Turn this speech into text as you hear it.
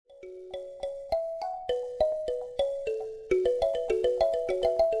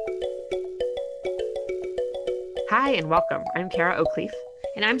Hi, and welcome. I'm Kara Oakleaf.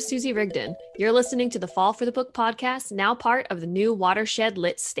 And I'm Susie Rigdon. You're listening to the Fall for the Book podcast, now part of the new Watershed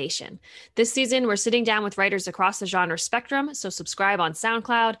Lit station. This season, we're sitting down with writers across the genre spectrum, so subscribe on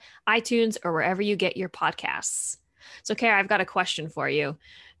SoundCloud, iTunes, or wherever you get your podcasts. So, Kara, I've got a question for you.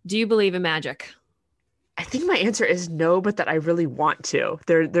 Do you believe in magic? I think my answer is no, but that I really want to.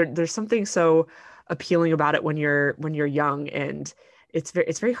 There's something so appealing about it when you're young, and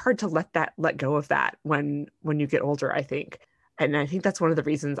it's very hard to let go of that when you get older, I think. And I think that's one of the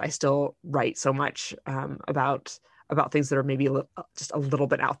reasons I still write so much about things that are maybe just a little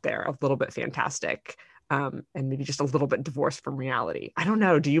bit out there, a little bit fantastic, and maybe just a little bit divorced from reality. I don't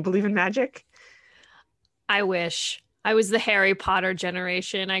know. Do you believe in magic? I wish. I was the Harry Potter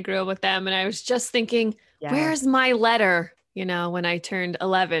generation. I grew up with them, and I was just thinking, where's Yes. my letter? When I turned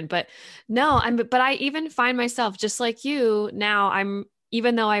 11. But no, but I even find myself just like you now.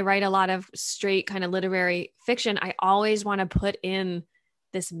 Even though I write a lot of straight kind of literary fiction, I always want to put in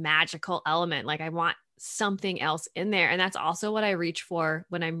this magical element. Like I want something else in there. And that's also what I reach for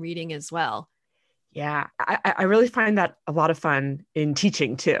when I'm reading as well. Yeah, I really find that a lot of fun in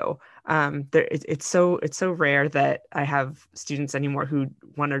teaching too. It's so rare that I have students anymore who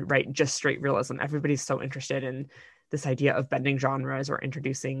want to write just straight realism. Everybody's so interested in this idea of bending genres or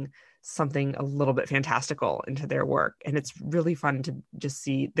introducing something a little bit fantastical into their work, and it's really fun to just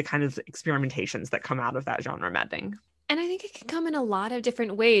see the kind of experimentations that come out of that genre bending. And I think it can come in a lot of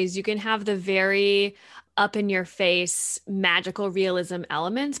different ways. You can have the very up in your face magical realism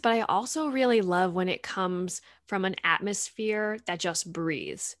elements, but I also really love when it comes from an atmosphere that just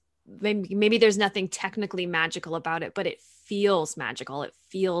breathes. Maybe there's nothing technically magical about it, but it feels magical. It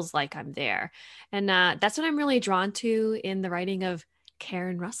feels like I'm there. And that's what I'm really drawn to in the writing of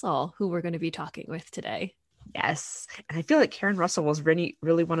Karen Russell, who we're going to be talking with today. Yes. And I feel like Karen Russell was really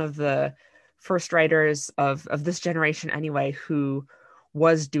one of the first writers of this generation anyway, who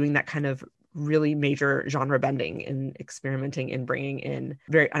was doing that kind of really major genre bending and experimenting in bringing in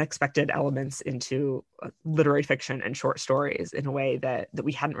very unexpected elements into literary fiction and short stories in a way that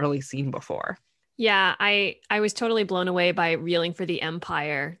we hadn't really seen before. Yeah, I was totally blown away by Reeling for the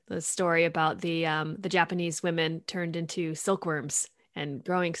Empire, the story about the Japanese women turned into silkworms and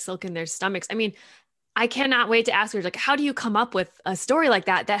growing silk in their stomachs. I mean, I cannot wait to ask her, like, how do you come up with a story like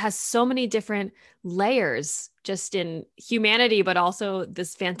that that has so many different layers just in humanity, but also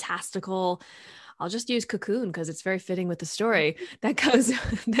this fantastical, I'll just use cocoon because it's very fitting with the story that goes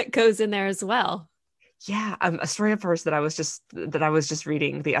that goes in there as well. Yeah, a story of hers that I was just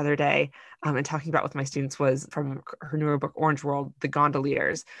reading the other day, and talking about with my students was from her newer book, Orange World: The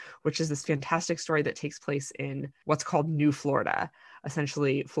Gondoliers, which is this fantastic story that takes place in what's called New Florida,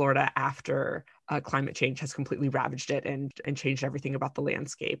 essentially Florida after climate change has completely ravaged it and changed everything about the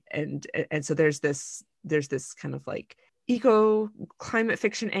landscape. And so there's this kind of like eco climate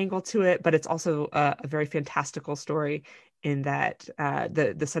fiction angle to it, but it's also a very fantastical story in that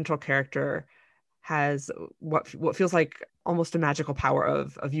the central character has what feels like almost a magical power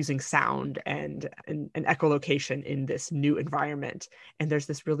of using sound and echolocation in this new environment. And there's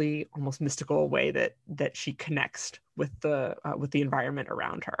this really almost mystical way that she connects with the environment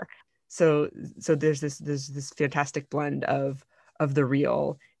around her. So so there's this fantastic blend of the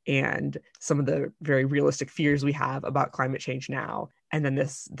real and some of the very realistic fears we have about climate change now, and then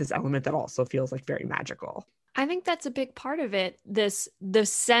this element that also feels like very magical. I think that's a big part of it. The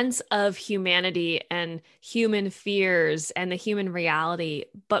sense of humanity and human fears and the human reality,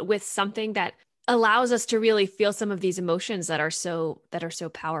 but with something that allows us to really feel some of these emotions that are so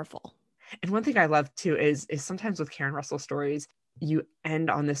powerful. And one thing I love too is sometimes with Karen Russell stories, you end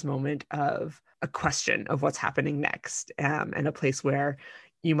on this moment of a question of what's happening next, and a place where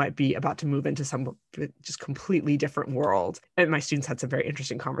you might be about to move into some just completely different world. And my students had some very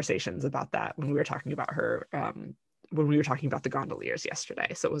interesting conversations about that when we were talking about her, when we were talking about the gondoliers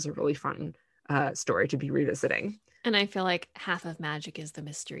yesterday. So it was a really fun story to be revisiting. And I feel like half of magic is the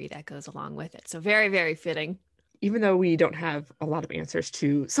mystery that goes along with it. So very, very fitting. Even though we don't have a lot of answers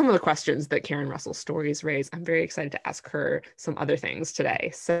to some of the questions that Karen Russell's stories raise, I'm very excited to ask her some other things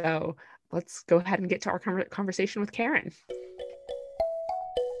today. So let's go ahead and get to our conversation with Karen.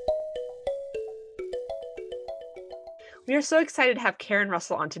 We are so excited to have Karen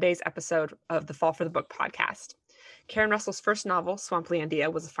Russell on today's episode of the Fall for the Book podcast. Karen Russell's first novel,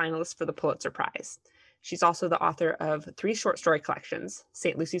 Swamplandia, was a finalist for the Pulitzer Prize. She's also the author of 3 short story collections,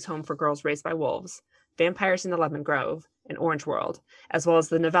 St. Lucy's Home for Girls Raised by Wolves, Vampires in the Lemon Grove, and Orange World, as well as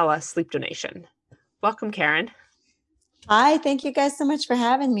the novella Sleep Donation. Welcome, Karen. Hi, thank you guys so much for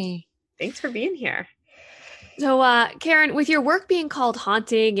having me. Thanks for being here. So, Karen, with your work being called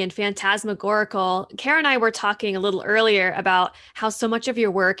haunting and phantasmagorical, Karen and I were talking a little earlier about how so much of your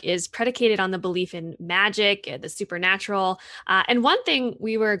work is predicated on the belief in magic, the supernatural. And one thing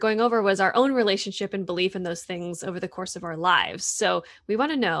we were going over was our own relationship and belief in those things over the course of our lives. So, we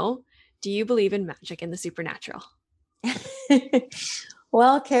want to know, do you believe in magic and the supernatural?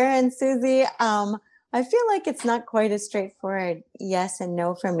 Well, Karen, Susie, I feel like it's not quite as straightforward yes and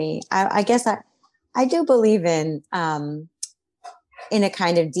no for me. I guess I do believe in a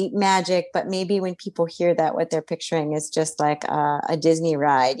kind of deep magic, but maybe when people hear that, what they're picturing is just like a Disney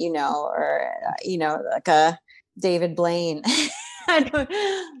ride, or like a David Blaine.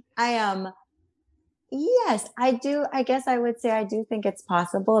 Yes, I do. I guess I would say I do think it's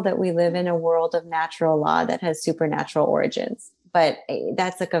possible that we live in a world of natural law that has supernatural origins, but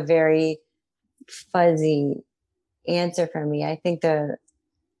that's like a very fuzzy answer for me. I think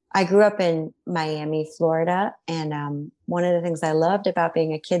I grew up in Miami, Florida, and one of the things I loved about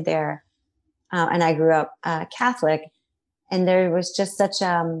being a kid there, and I grew up Catholic, and there was just such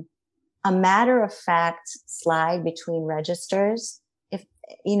a matter of fact slide between registers. If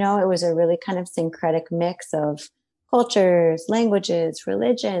it was a really kind of syncretic mix of cultures, languages,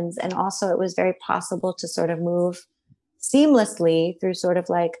 religions, and also it was very possible to sort of move seamlessly through sort of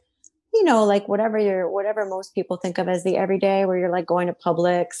like like whatever most people think of as the everyday, where you're like going to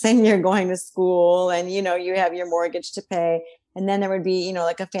Publix and you're going to school and, you have your mortgage to pay. And then there would be,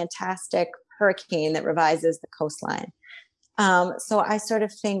 like a fantastic hurricane that revises the coastline. So I sort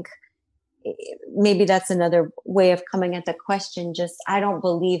of think maybe that's another way of coming at the question. Just, I don't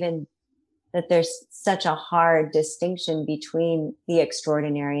believe in that there's such a hard distinction between the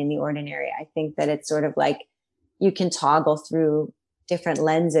extraordinary and the ordinary. I think that it's sort of like you can toggle through different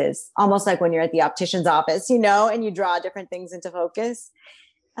lenses, almost like when you're at the optician's office, and you draw different things into focus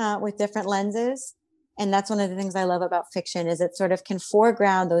with different lenses. And that's one of the things I love about fiction is it sort of can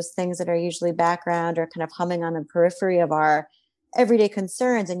foreground those things that are usually background or kind of humming on the periphery of our everyday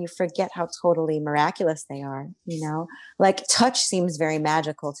concerns. And you forget how totally miraculous they are, like touch seems very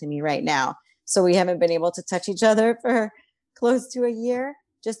magical to me right now. So we haven't been able to touch each other for close to a year.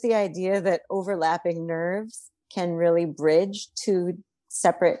 Just the idea that overlapping nerves can really bridge two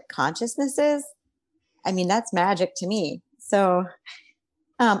separate consciousnesses. I mean, that's magic to me. So,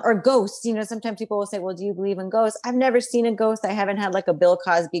 or ghosts, sometimes people will say, well, do you believe in ghosts? I've never seen a ghost. I haven't had like a Bill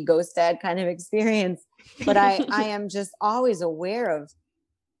Cosby ghost dad kind of experience, but I am just always aware of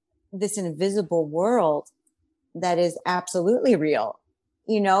this invisible world that is absolutely real,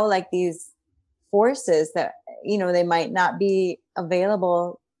 like these forces that, they might not be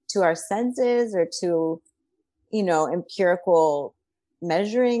available to our senses or to empirical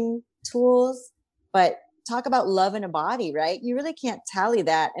measuring tools, but talk about love in a body, right? You really can't tally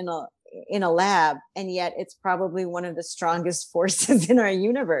that in a lab, and yet it's probably one of the strongest forces in our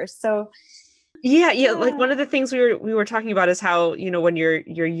universe. So yeah, like one of the things we were talking about is how when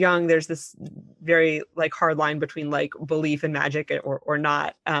you're young, there's this very like hard line between like belief in magic or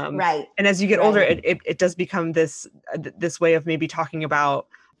not, right. And as you get older, it does become this way of maybe talking about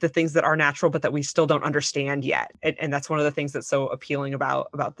the things that are natural, but that we still don't understand yet. And that's one of the things that's so appealing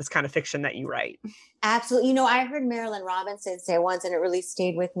about this kind of fiction that you write. Absolutely. I heard Marilyn Robinson say once, and it really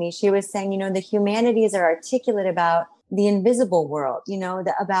stayed with me. She was saying, the humanities are articulate about the invisible world,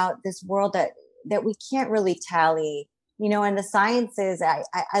 about this world that we can't really tally, and the sciences.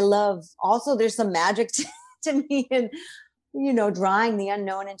 I love also there's some magic to me in, drawing the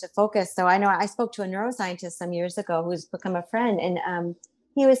unknown into focus. So I know I spoke to a neuroscientist some years ago who's become a friend, and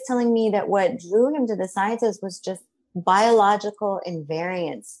he was telling me that what drew him to the sciences was just biological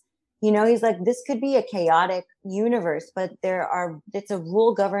invariance. He's like, this could be a chaotic universe, but it's a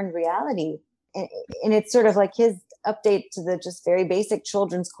rule governed reality. And it's sort of like his update to the just very basic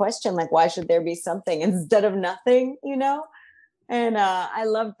children's question, like, why should there be something instead of nothing, And I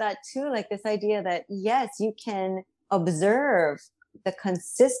love that too. Like this idea that, yes, you can observe the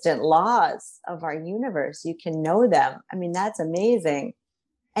consistent laws of our universe. You can know them. I mean, that's amazing.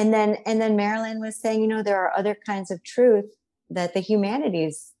 And then Marilyn was saying, there are other kinds of truth that the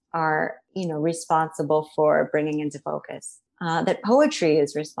humanities are, responsible for bringing into focus, that poetry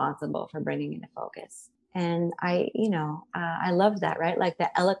is responsible for bringing into focus. And I love that, right? Like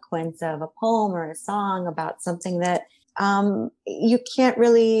the eloquence of a poem or a song about something that you can't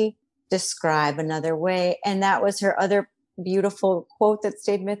really describe another way. And that was her other beautiful quote that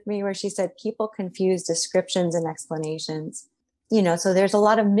stayed with me, where she said, people confuse descriptions and explanations. So there's a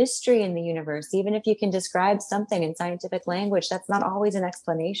lot of mystery in the universe. Even if you can describe something in scientific language, that's not always an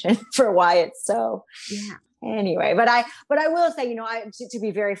explanation for why it's so. Yeah. Anyway, but I will say, to be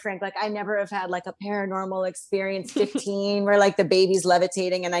very frank, like I never have had like a paranormal experience 15 where like the baby's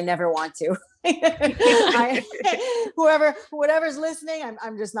levitating, and I never want to. Whoever's listening,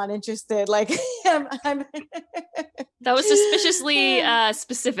 I'm just not interested. Like I'm that was suspiciously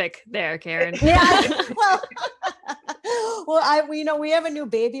specific there, Karen. Yeah. Well, we have a new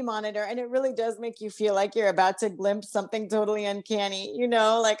baby monitor, and it really does make you feel like you're about to glimpse something totally uncanny.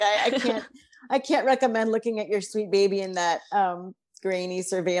 Like I can't recommend looking at your sweet baby in that grainy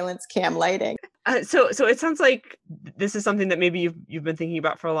surveillance cam lighting. So it sounds like this is something that maybe you've been thinking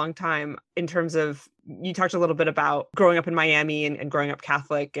about for a long time, in terms of, you talked a little bit about growing up in Miami and growing up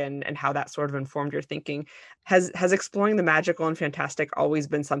Catholic and how that sort of informed your thinking. Has exploring the magical and fantastic always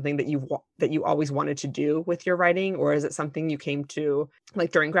been something that you always wanted to do with your writing, or is it something you came to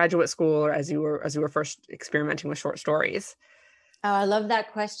like during graduate school, or as you were first experimenting with short stories? Oh, I love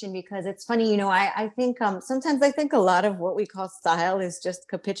that question, because it's funny, I think sometimes I think a lot of what we call style is just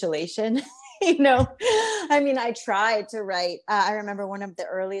capitulation. I mean, I tried to write. I remember one of the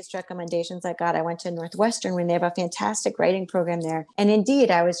earliest recommendations I got, I went to Northwestern when they have a fantastic writing program there. And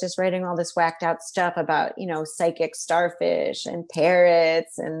indeed, I was just writing all this whacked out stuff about, psychic starfish and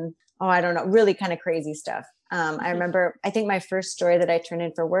parrots and, I don't know, really kind of crazy stuff. I remember, I think my first story that I turned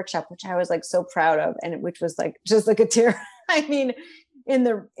in for workshop, which I was like so proud of, and which was like just like a tear. I mean, in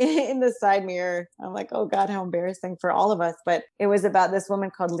the side mirror, I'm like, oh God, how embarrassing for all of us. But it was about this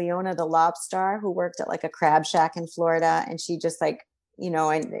woman called Leona the Lobstar, who worked at like a crab shack in Florida, and she just like,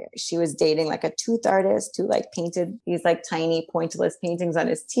 and she was dating like a tooth artist who like painted these like tiny pointillist paintings on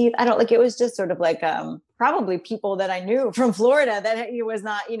his teeth. It was just sort of like probably people that I knew from Florida, that it was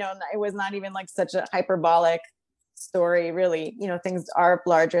not, it was not even like such a hyperbolic story, really. Things are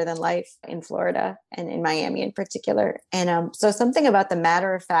larger than life in Florida and in Miami in particular. And so something about the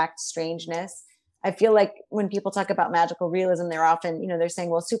matter-of-fact strangeness, I feel like when people talk about magical realism, they're often, they're saying,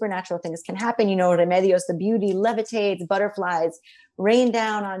 well, supernatural things can happen, Remedios, the beauty levitates, butterflies rain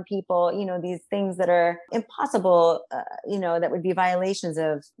down on people, these things that are impossible, that would be violations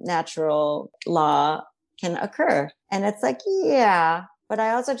of natural law can occur. And it's like, yeah. But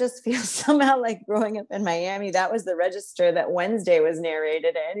I also just feel somehow like growing up in Miami, that was the register that Wednesday was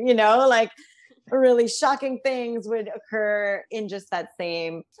narrated in, like really shocking things would occur in just that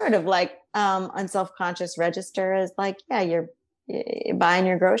same sort of like unselfconscious register as like, yeah, you're buying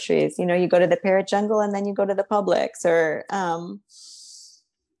your groceries, you go to the Parrot Jungle and then you go to the Publix, or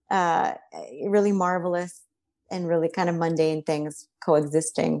really marvelous and really kind of mundane things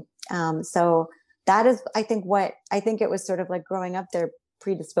coexisting. So that is, I think it was sort of like growing up there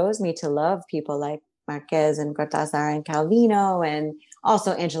predisposed me to love people like Marquez and Cortázar and Calvino, and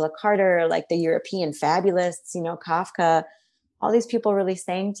also Angela Carter, like the European fabulists, Kafka. All these people really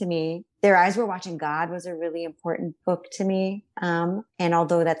saying to me, Their Eyes Were Watching God was a really important book to me. And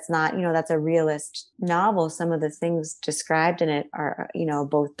although that's not, that's a realist novel, some of the things described in it are,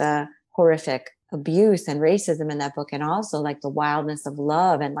 both the horrific abuse and racism in that book, and also like the wildness of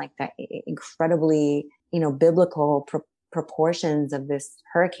love and like the incredibly, biblical proportions of this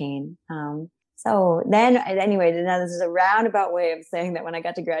hurricane. So then anyway, now this is a roundabout way of saying that when I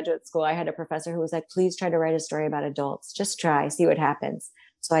got to graduate school, I had a professor who was like, please try to write a story about adults. Just try, see what happens.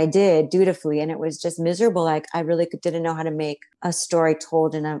 So I did dutifully, and it was just miserable. Like I really didn't know how to make a story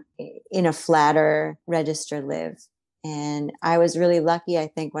told in a flatter register live. And I was really lucky, I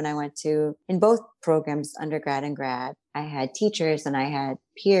think, when I went to, in both programs, undergrad and grad, I had teachers and I had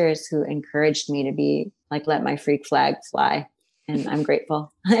peers who encouraged me to be like, let my freak flag fly. And I'm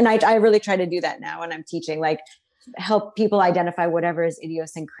grateful. And I really try to do that now when I'm teaching, like help people identify whatever is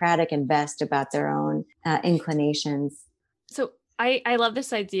idiosyncratic and best about their own inclinations. So I love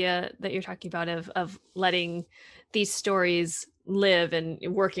this idea that you're talking about of letting these stories live and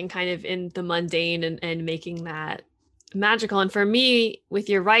working kind of in the mundane and making that magical. And for me, with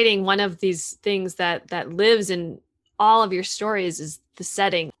your writing, one of these things that lives in all of your stories is the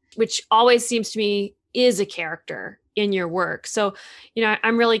setting, which always seems to me is a character in your work. So,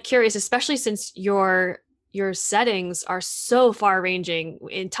 I'm really curious, especially since your settings are so far ranging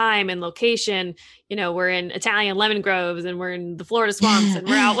in time and location. We're in Italian lemon groves, and we're in the Florida swamps, and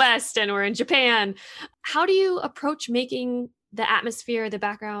we're out west, and we're in Japan. How do you approach making the atmosphere, the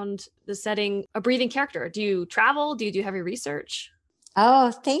background, the setting a breathing character? Do you travel? Do you do heavy research?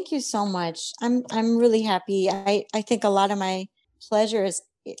 Oh, thank you so much. I'm really happy. I think a lot of my pleasure is,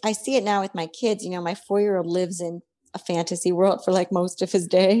 I see it now with my kids. My 4-year-old lives in a fantasy world for like most of his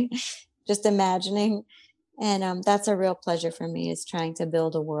day, just imagining. And that's a real pleasure for me, is trying to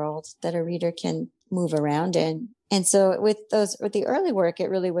build a world that a reader can move around in. And so with the early work, it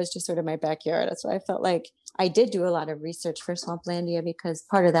really was just sort of my backyard. That's why I felt like I did do a lot of research for Swamplandia, because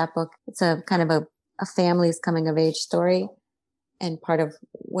part of that book, it's a kind of a family's coming of age story. And part of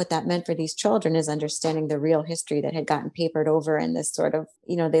what that meant for these children is understanding the real history that had gotten papered over in this sort of,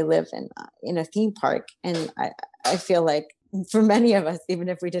 they live in a theme park. And I feel like for many of us, even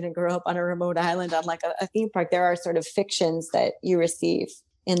if we didn't grow up on a remote island on like a theme park, there are sort of fictions that you receive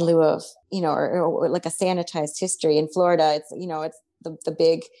in lieu of, or like a sanitized history. In Florida, it's the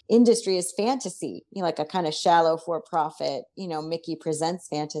big industry is fantasy, like a kind of shallow for-profit, Mickey Presents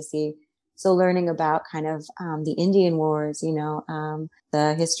fantasy. So learning about kind of the Indian Wars,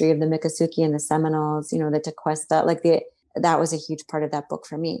 the history of the Miccosukee and the Seminoles, the Tequesta, that was a huge part of that book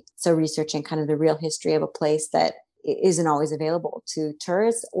for me. So researching kind of the real history of a place that isn't always available to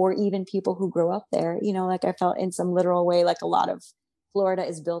tourists or even people who grow up there. I felt in some literal way, like a lot of Florida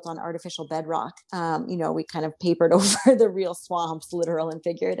is built on artificial bedrock. We kind of papered over the real swamps, literal and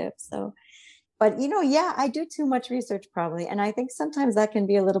figurative. So, but I do too much research probably. And I think sometimes that can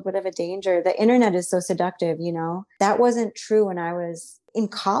be a little bit of a danger. The internet is so seductive, that wasn't true when I was in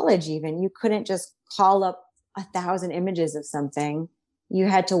college. Even you couldn't just call up 1,000 images of something. You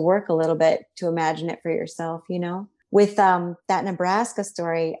had to work a little bit to imagine it for yourself, With that Nebraska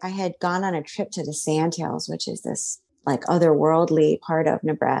story, I had gone on a trip to the Sandhills, which is this like otherworldly part of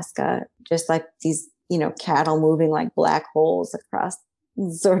Nebraska, just like these, cattle moving like black holes across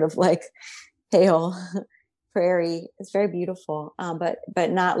sort of like pale prairie. It's very beautiful,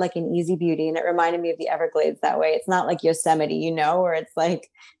 but not like an easy beauty. And it reminded me of the Everglades that way. It's not like Yosemite, where it's like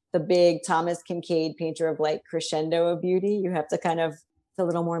the big Thomas Kincaid painter of like crescendo of beauty. You have to kind of, it's a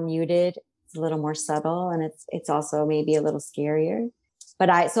little more muted, it's a little more subtle, and it's also maybe a little scarier. But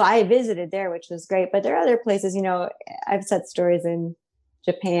I visited there, which was great. But there are other places, I've set stories in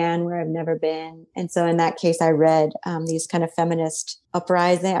Japan where I've never been. And so in that case, I read these kind of feminist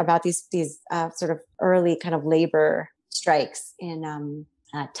uprising about these sort of early kind of labor strikes in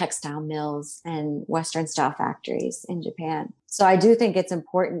textile mills and Western style factories in Japan. So I do think it's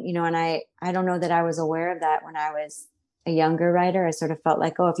important, and I don't know that I was aware of that when I was a younger writer. I sort of felt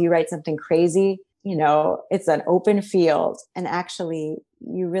like, if you write something crazy, it's an open field. And actually,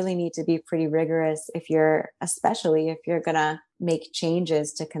 you really need to be pretty rigorous especially if you're going to make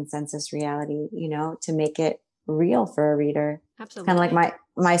changes to consensus reality, to make it real for a reader. Absolutely. Kind of like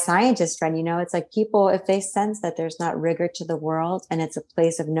my scientist friend, it's like people, if they sense that there's not rigor to the world and it's a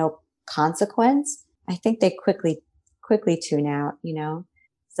place of no consequence, I think they quickly tune out,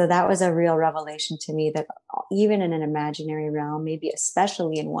 So that was a real revelation to me that even in an imaginary realm, maybe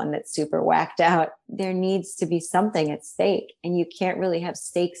especially in one that's super whacked out, there needs to be something at stake. And you can't really have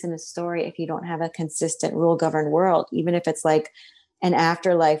stakes in a story if you don't have a consistent rule-governed world, even if it's like an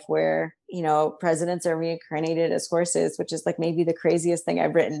afterlife where, presidents are reincarnated as horses, which is like maybe the craziest thing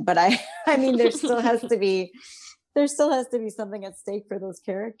I've written. But I mean, there still has to be something at stake for those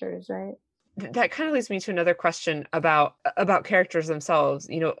characters, right? That kind of leads me to another question about characters themselves.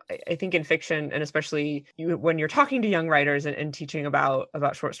 I think in fiction, and especially when you're talking to young writers and teaching about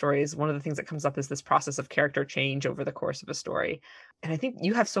short stories, one of the things that comes up is this process of character change over the course of a story. And I think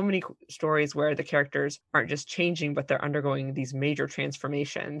you have so many stories where the characters aren't just changing, but they're undergoing these major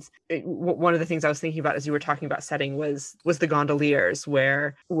transformations. One of the things I was thinking about as you were talking about setting was the Gondoliers,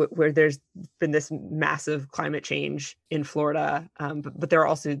 where there's been this massive climate change in Florida, but there are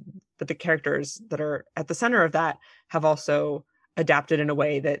also the characters that are at the center of that have also adapted in a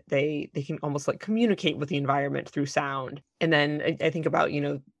way that they can almost like communicate with the environment through sound. And then I think about,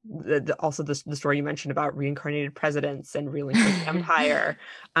 also the story you mentioned about reincarnated presidents and reeling from the empire,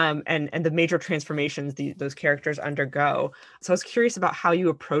 and the major transformations those characters undergo. So I was curious about how you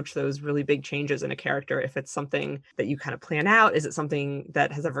approach those really big changes in a character. If it's something that you kind of plan out, is it something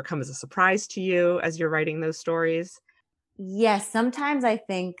that has ever come as a surprise to you as you're writing those stories? Yes, sometimes I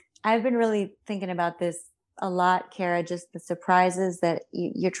think I've been really thinking about this a lot, Kara, just the surprises that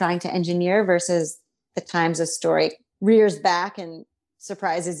you're trying to engineer versus the times a story rears back and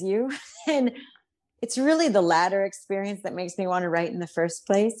surprises you. And it's really the latter experience that makes me want to write in the first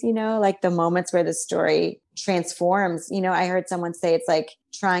place, like the moments where the story transforms. I heard someone say it's like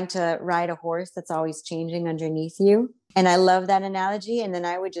trying to ride a horse that's always changing underneath you. And I love that analogy. And then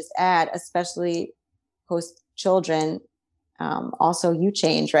I would just add, especially post children, also you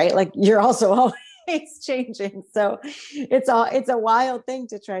change, right? Like you're also always changing. So it's a wild thing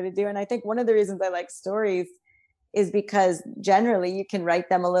to try to do. And I think one of the reasons I like stories is because generally you can write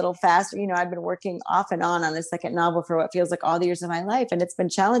them a little faster. I've been working off and on the second novel for what feels like all the years of my life. And it's been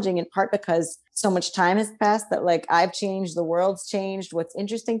challenging in part because so much time has passed that like I've changed, the world's changed, what's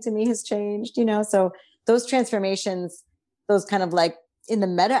interesting to me has changed, so those transformations, those kind of like in the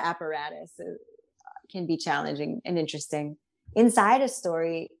meta apparatus can be challenging and interesting. Inside a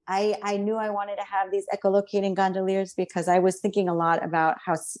story, I knew I wanted to have these echolocating gondoliers because I was thinking a lot about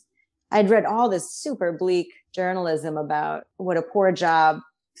how I'd read all this super bleak journalism about what a poor job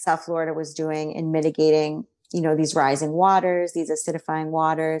South Florida was doing in mitigating, these rising waters, these acidifying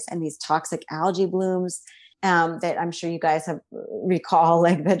waters, and these toxic algae blooms that I'm sure you guys have recall,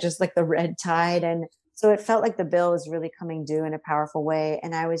 like that, just like the red tide. And so it felt like the bill was really coming due in a powerful way.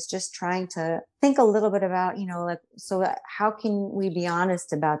 And I was just trying to think a little bit about, so how can we be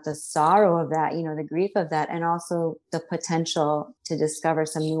honest about the sorrow of that, the grief of that, and also the potential to discover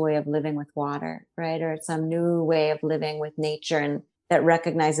some new way of living with water, right? Or some new way of living with nature, and that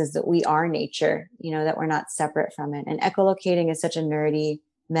recognizes that we are nature, that we're not separate from it. And echolocating is such a nerdy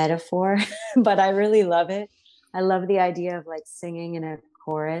metaphor, but I really love it. I love the idea of like singing in a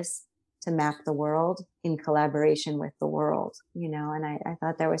chorus to map the world in collaboration with the world, and I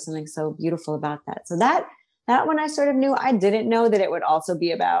thought there was something so beautiful about that. So that one I sort of knew. I didn't know that it would also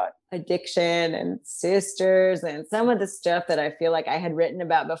be about addiction and sisters and some of the stuff that I feel like I had written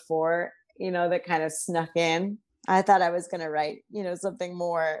about before, that kind of snuck in. I thought I was going to write, something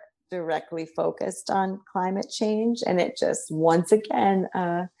more directly focused on climate change. And it just, once again,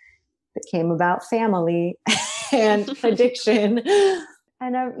 became about family and addiction.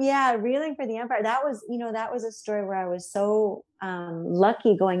 And Reeling for the Empire. That was a story where I was so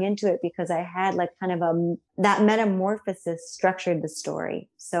lucky going into it because I had like kind of that metamorphosis structured the story.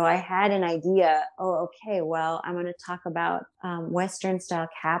 So I had an idea. Oh, okay. Well, I'm going to talk about Western style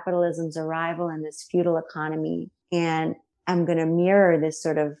capitalism's arrival in this feudal economy, and I'm going to mirror this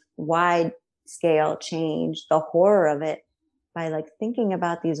sort of wide scale change, the horror of it, by like thinking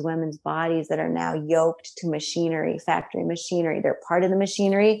about these women's bodies that are now yoked to machinery, factory machinery. They're part of the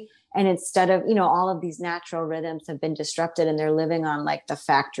machinery. And instead of, all of these natural rhythms have been disrupted and they're living on like the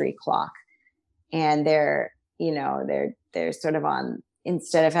factory clock. And they're sort of on,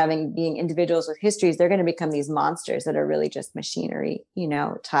 instead of being individuals with histories, they're going to become these monsters that are really just machinery,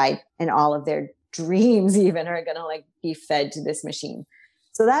 tied, and all of their dreams even are going to like be fed to this machine.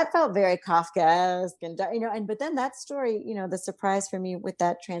 So that felt very Kafkaesque, and but then that story, the surprise for me with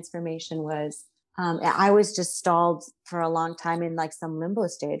that transformation was, I was just stalled for a long time in like some limbo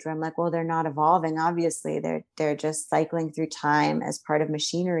stage where I'm like, well, they're not evolving. Obviously, they're just cycling through time as part of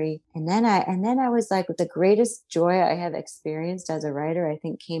machinery. And then I was like, the greatest joy I have experienced as a writer, I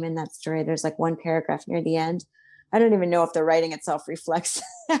think, came in that story. There's like one paragraph near the end. I don't even know if the writing itself reflects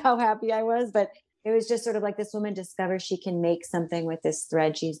how happy I was, but it was just sort of like this woman discovers she can make something with this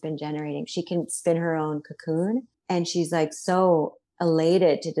thread she's been generating. She can spin her own cocoon. And she's like so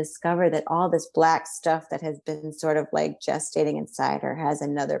elated to discover that all this black stuff that has been sort of like gestating inside her has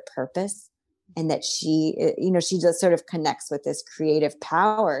another purpose. And that she just sort of connects with this creative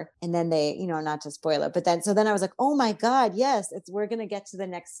power. And then they, not to spoil it, but then I was like, oh my God, yes, we're going to get to the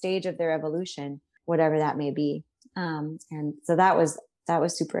next stage of their evolution, whatever that may be. And so that was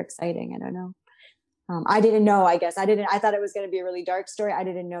super exciting. I don't know. I didn't know, I thought it was going to be a really dark story. I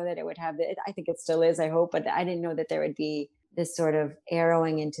didn't know that it would have I think it still is, I hope, but I didn't know that there would be this sort of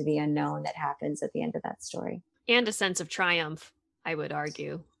arrowing into the unknown that happens at the end of that story. And a sense of triumph, I would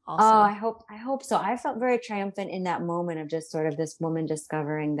argue also. Oh, I hope so. I felt very triumphant in that moment of just sort of this woman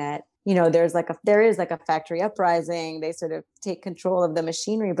discovering that, there is like a factory uprising. They sort of take control of the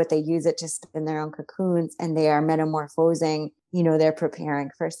machinery, but they use it to spin their own cocoons, and they are metamorphosing. They're preparing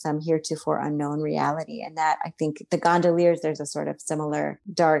for some heretofore unknown reality. And that, I think, the gondoliers, there's a sort of similar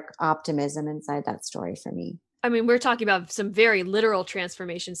dark optimism inside that story for me. I mean, we're talking about some very literal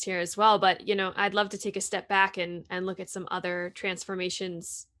transformations here as well, but, I'd love to take a step back and look at some other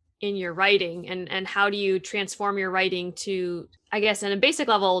transformations in your writing, and how do you transform your writing to, I guess, in a basic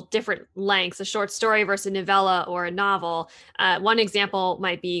level, different lengths, a short story versus a novella or a novel. One example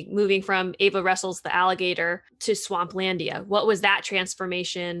might be moving from Ava Russell's The Alligator to Swamplandia. What was that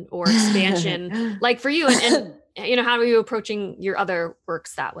transformation or expansion like for you? And how are you approaching your other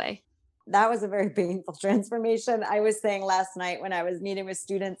works that way? That was a very painful transformation. I was saying last night when I was meeting with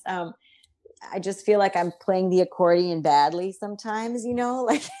students, I just feel like I'm playing the accordion badly sometimes,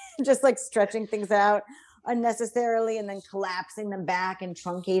 like just like stretching things out unnecessarily and then collapsing them back and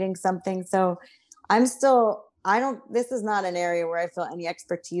truncating something. So this is not an area where I feel any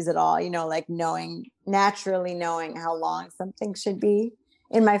expertise at all, like naturally knowing how long something should be.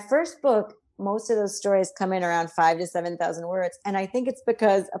 In my first book, most of those stories come in around 5,000 to 7,000 words. And I think it's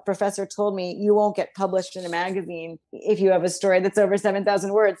because a professor told me you won't get published in a magazine if you have a story that's over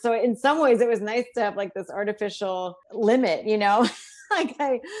 7,000 words. So in some ways it was nice to have like this artificial limit, Like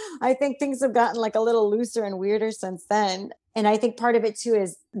I think things have gotten like a little looser and weirder since then. And I think part of it too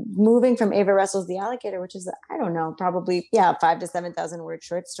is moving from Ava Russell's The Alligator, which is, I don't know, probably, 5 to 7,000 word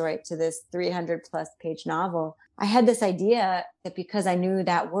short story, to this 300 plus page novel. I had this idea that because I knew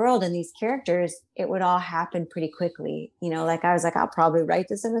that world and these characters, it would all happen pretty quickly. Like I was like, I'll probably write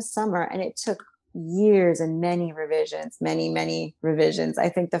this in the summer. And it took years and many revisions. I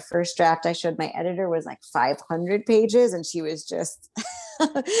think the first draft I showed my editor was like 500 pages, and she was just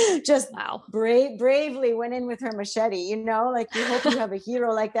wow. bravely went in with her machete. Like you hope you have a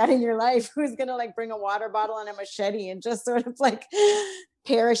hero like that in your life who's gonna like bring a water bottle and a machete and just sort of like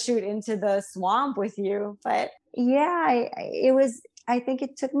parachute into the swamp with you. But yeah, I think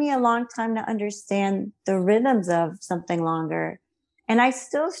it took me a long time to understand the rhythms of something longer. And I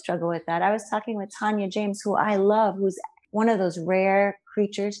still struggle with that. I was talking with Tanya James, who I love, who's one of those rare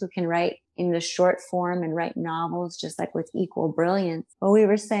creatures who can write in the short form and write novels just like with equal brilliance. But we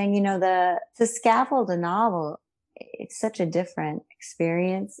were saying, to scaffold a novel, it's such a different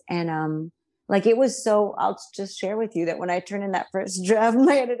experience. And like it was so, I'll just share with you that when I turned in that first draft,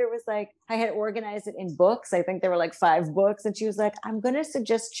 my editor was like, I had organized it in books. I think there were like 5 books. And she was like, I'm going to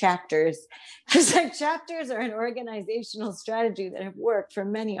suggest chapters. Because like chapters are an organizational strategy that have worked for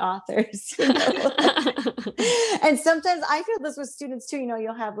many authors. And sometimes I feel this with students too,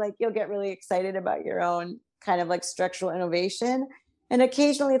 you'll get really excited about your own kind of like structural innovation. And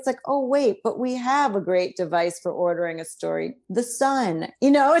occasionally it's like, oh, wait, but we have a great device for ordering a story, the sun.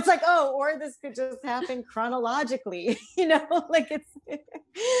 It's like, oh, or this could just happen chronologically, like it's.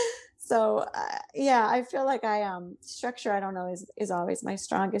 So, yeah, I feel like structure, I don't know, is always my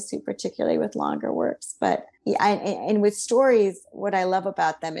strongest suit, particularly with longer works. But yeah, and with stories, what I love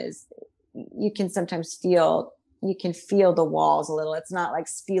about them is you can sometimes feel the walls a little. It's not like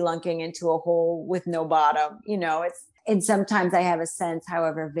spelunking into a hole with no bottom, and sometimes I have a sense,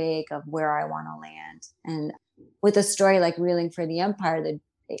 however vague, of where I want to land. And with a story like Reeling for the Empire,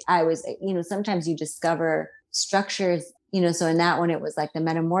 sometimes you discover structures, so in that one, it was like the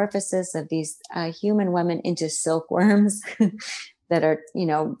metamorphosis of these human women into silkworms that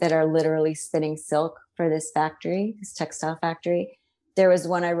are literally spinning silk for this textile factory. There was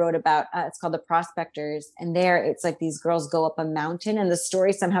one I wrote about, it's called The Prospectors. And there it's like these girls go up a mountain, and the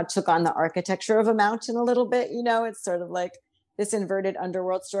story somehow took on the architecture of a mountain a little bit. It's sort of like this inverted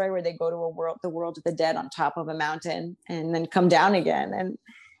underworld story where they go to the world of the dead on top of a mountain and then come down again. And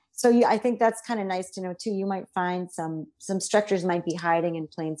so I think that's kind of nice to know too. You might find some structures might be hiding in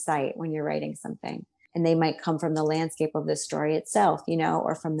plain sight when you're writing something. And they might come from the landscape of the story itself,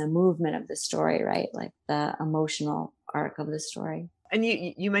 or from the movement of the story, right? Like the emotional arc of the story. And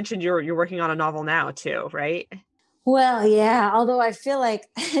you mentioned you're working on a novel now too, right? Well, yeah. Although I feel like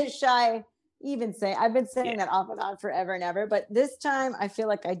I've been saying that off and on forever and ever. But this time I feel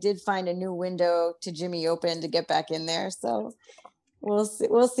like I did find a new window to Jimmy open to get back in there. So we'll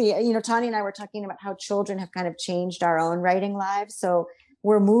see. Tanya and I were talking about how children have kind of changed our own writing lives. So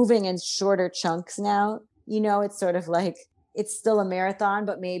we're moving in shorter chunks now. It's sort of like, it's still a marathon,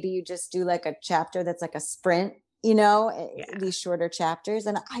 but maybe you just do like a chapter that's like a sprint. These shorter chapters.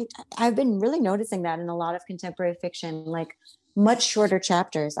 And I've been really noticing that in a lot of contemporary fiction, like much shorter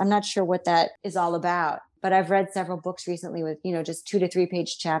chapters. I'm not sure what that is all about, but I've read several books recently with, just 2 to 3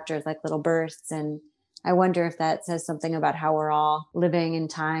 page chapters, like little bursts. And I wonder if that says something about how we're all living in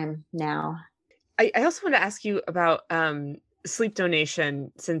time now. I also want to ask you about Sleep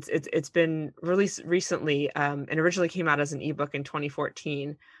Donation, since it's been released recently and originally came out as an ebook in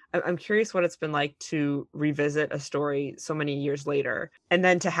 2014. I'm curious what it's been like to revisit a story so many years later, and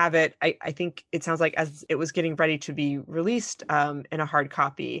then to have it, I think it sounds like as it was getting ready to be released in a hard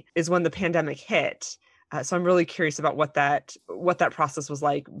copy is when the pandemic hit. So I'm really curious about what that process was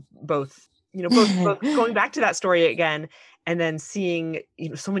like, both going back to that story again and then seeing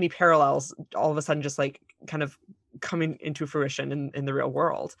so many parallels all of a sudden just like kind of coming into fruition in the real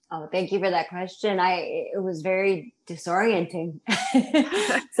world. Oh, thank you for that question. It was very disorienting.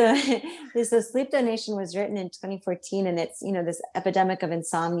 So Sleep Donation was written in 2014, and it's, this epidemic of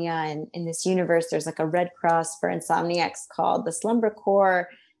insomnia, and in this universe, there's like a Red Cross for insomniacs called the Slumber Corps,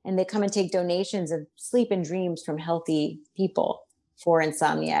 and they come and take donations of sleep and dreams from healthy people for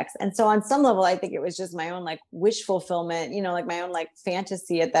insomniacs. And so on some level, I think it was just my own like wish fulfillment, like my own like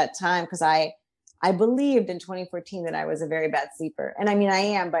fantasy at that time, because I believed in 2014 that I was a very bad sleeper. And I mean, I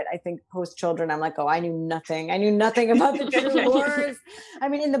am, but I think post children, I'm like, oh, I knew nothing about the true horrors. I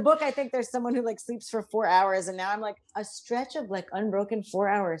mean, in the book, I think there's someone who like sleeps for 4 hours. And now I'm like, a stretch of like unbroken 4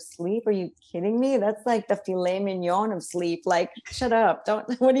 hours sleep. Are you kidding me? That's like the filet mignon of sleep. Like, shut up.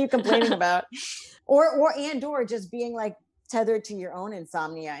 What are you complaining about? Or just being like tethered to your own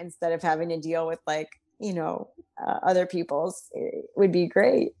insomnia instead of having to deal with like, other people's, it would be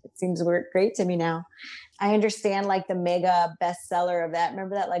great. It seems great to me now. I understand like the mega bestseller of that.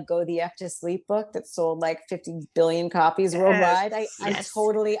 Remember that like Go the F to Sleep book that sold like 50 billion copies worldwide? I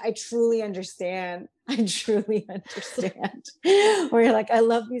truly understand. I truly understand. Where you're like, I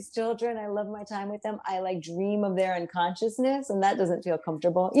love these children. I love my time with them. I like dream of their unconsciousness, and that doesn't feel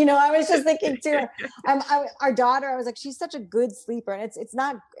comfortable. I was just thinking too, our daughter, I was like, she's such a good sleeper. And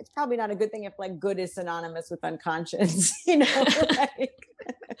it's probably not a good thing if like good is synonymous with unconscious, like,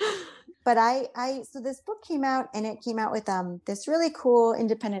 but so this book came out, and it came out with this really cool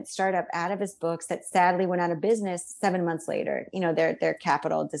independent startup, Atavist Books, that sadly went out of business 7 months later. Their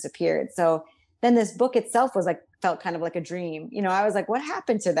capital disappeared. So then this book itself felt kind of like a dream. I was like, what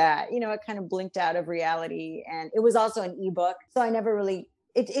happened to that? It kind of blinked out of reality, and it was also an ebook. So I never really,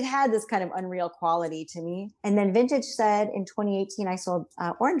 it had this kind of unreal quality to me. And then Vintage said in 2018, I sold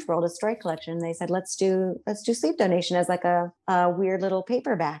Orange World, a story collection. They said, let's do Sleep Donation as like a weird little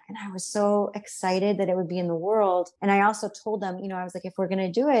paperback. And I was so excited that it would be in the world. And I also told them, I was like, if we're going to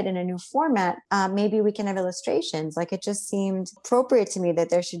do it in a new format, maybe we can have illustrations. Like it just seemed appropriate to me that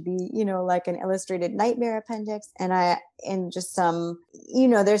there should be, like an illustrated nightmare appendix. And just some,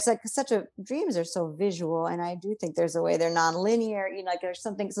 there's like dreams are so visual. And I do think there's a way they're nonlinear, like there's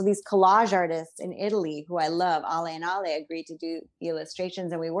something. So these collage artists in Italy, who I love, Ale and Ale, agreed to do the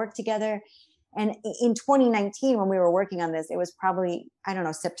illustrations, and we worked together. And in 2019, when we were working on this, it was probably, I don't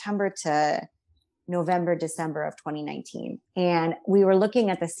know, September to November, December of 2019. And we were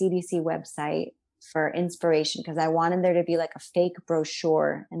looking at the CDC website for inspiration because I wanted there to be like a fake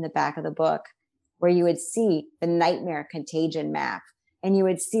brochure in the back of the book where you would see the nightmare contagion map. And you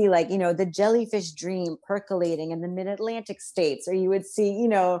would see like, the jellyfish dream percolating in the mid-Atlantic states, or you would see,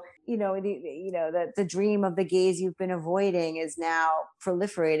 the dream of the gays you've been avoiding is now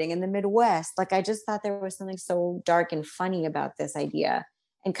proliferating in the Midwest. Like, I just thought there was something so dark and funny about this idea.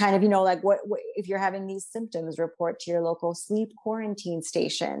 And kind of, like what if you're having these symptoms, report to your local sleep quarantine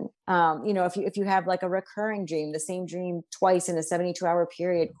station. If you have like a recurring dream, the same dream twice in a 72-hour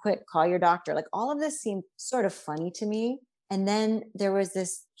period, quick, call your doctor. Like all of this seemed sort of funny to me. And then there was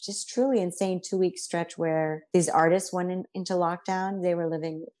this just truly insane 2-week stretch where these artists went into lockdown. They were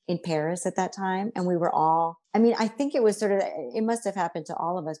living in Paris at that time. And we were all, I think it was it must have happened to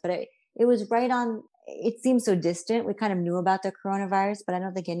all of us, but it was right on. It seemed so distant. We kind of knew about the coronavirus, but I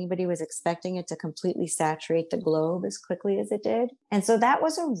don't think anybody was expecting it to completely saturate the globe as quickly as it did. And so that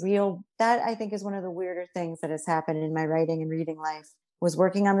I think is one of the weirder things that has happened in my writing and reading life, was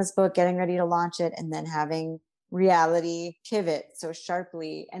working on this book, getting ready to launch it, and then having reality pivot so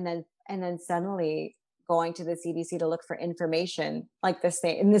sharply, and then suddenly going to the CDC to look for information like the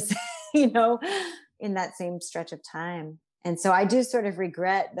same in this, in that same stretch of time. And so I do sort of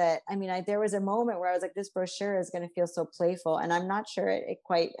regret that. There was a moment where I was like, this brochure is going to feel so playful, and I'm not sure it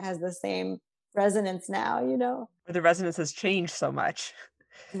quite has the same resonance now, Or the resonance has changed so much.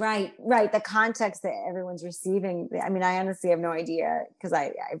 Right. The context that everyone's receiving. I honestly have no idea, because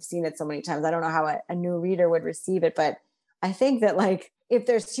I've seen it so many times. I don't know how a new reader would receive it, but I think that like, if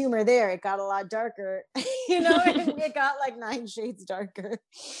there's humor there, it got a lot darker, it got like 9 shades darker.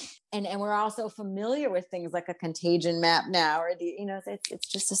 And we're also familiar with things like a contagion map now, or it's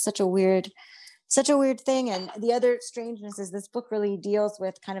just such a weird thing. And the other strangeness is this book really deals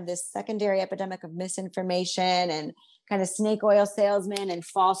with kind of this secondary epidemic of misinformation and kind of snake oil salesmen and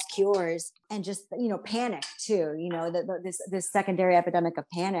false cures, and just, panic too, this secondary epidemic of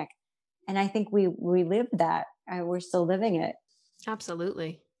panic. And I think we lived that. We're still living it.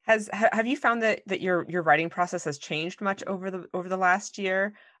 Absolutely. Have you found that your writing process has changed much over the last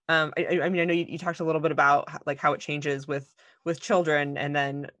year? I know you talked a little bit about like how it changes with children, and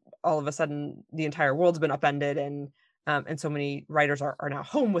then all of a sudden the entire world's been upended, and so many writers are now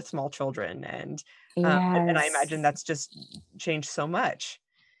home with small children, and and I imagine that's just changed so much.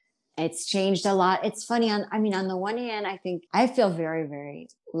 It's changed a lot. It's funny. On the one hand, I think I feel very, very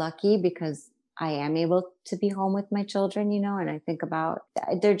lucky because I am able to be home with my children, and I think about,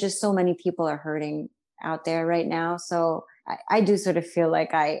 there are just so many people are hurting out there right now. So I do sort of feel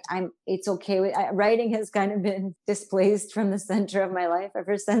like it's okay with writing has kind of been displaced from the center of my life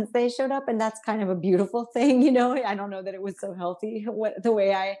ever since they showed up. And that's kind of a beautiful thing. I don't know that it was so healthy the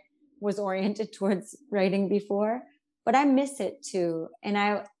way I was oriented towards writing before, but I miss it too.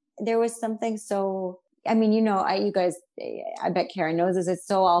 And there was something so, you guys, I bet Karen knows this, it's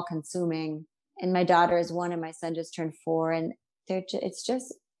so all consuming. And my daughter is 1 and my son just turned 4, and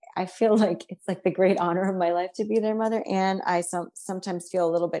I feel like it's like the great honor of my life to be their mother. And I sometimes feel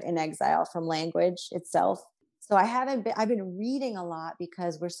a little bit in exile from language itself. So I've been reading a lot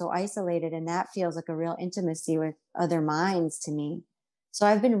because we're so isolated, and that feels like a real intimacy with other minds to me. So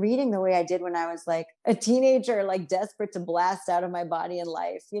I've been reading the way I did when I was like a teenager, like desperate to blast out of my body and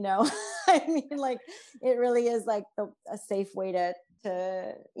life, you know? I mean, like it really is like a safe way to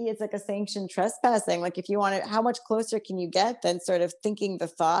it's like a sanctioned trespassing. Like if you want to, how much closer can you get than sort of thinking the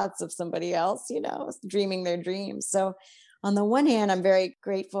thoughts of somebody else, you know, dreaming their dreams. So on the one hand, I'm very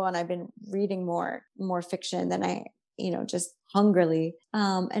grateful, and I've been reading more fiction than I, you know, just hungrily.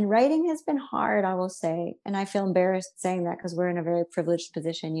 And writing has been hard, I will say. And I feel embarrassed saying that because we're in a very privileged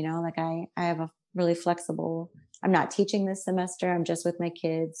position, you know, like I have a really flexible, I'm not teaching this semester. I'm just with my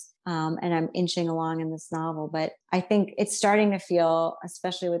kids. And I'm inching along in this novel, but I think it's starting to feel,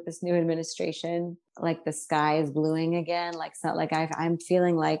 especially with this new administration, like the sky is bluing again. Like, it's not like I'm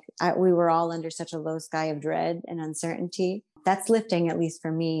feeling like we were all under such a low sky of dread and uncertainty. That's lifting, at least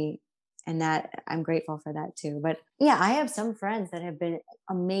for me. And that I'm grateful for that too. But yeah, I have some friends that have been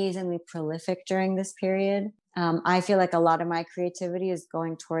amazingly prolific during this period. I feel like a lot of my creativity is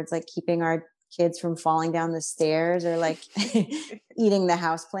going towards like keeping our kids from falling down the stairs or like eating the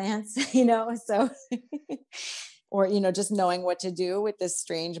house plants, you know, so, or, you know, just knowing what to do with this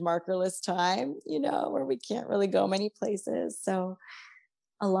strange markerless time, you know, where we can't really go many places. So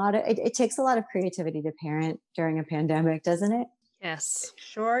it takes a lot of creativity to parent during a pandemic, doesn't it? Yes.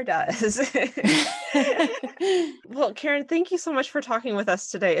 Sure does. Well, Karen, thank you so much for talking with us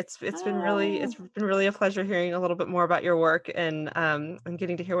today. It's been really a pleasure hearing a little bit more about your work and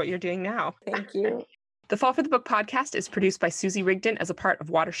getting to hear what you're doing now. Thank you. The Fall for the Book podcast is produced by Susie Rigdon as a part of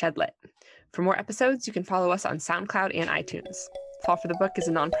Watershed Lit. For more episodes, you can follow us on SoundCloud and iTunes. Fall for the Book is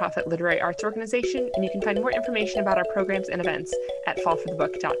a nonprofit literary arts organization, and you can find more information about our programs and events at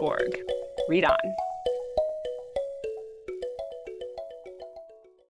fallforthebook.org. Read on.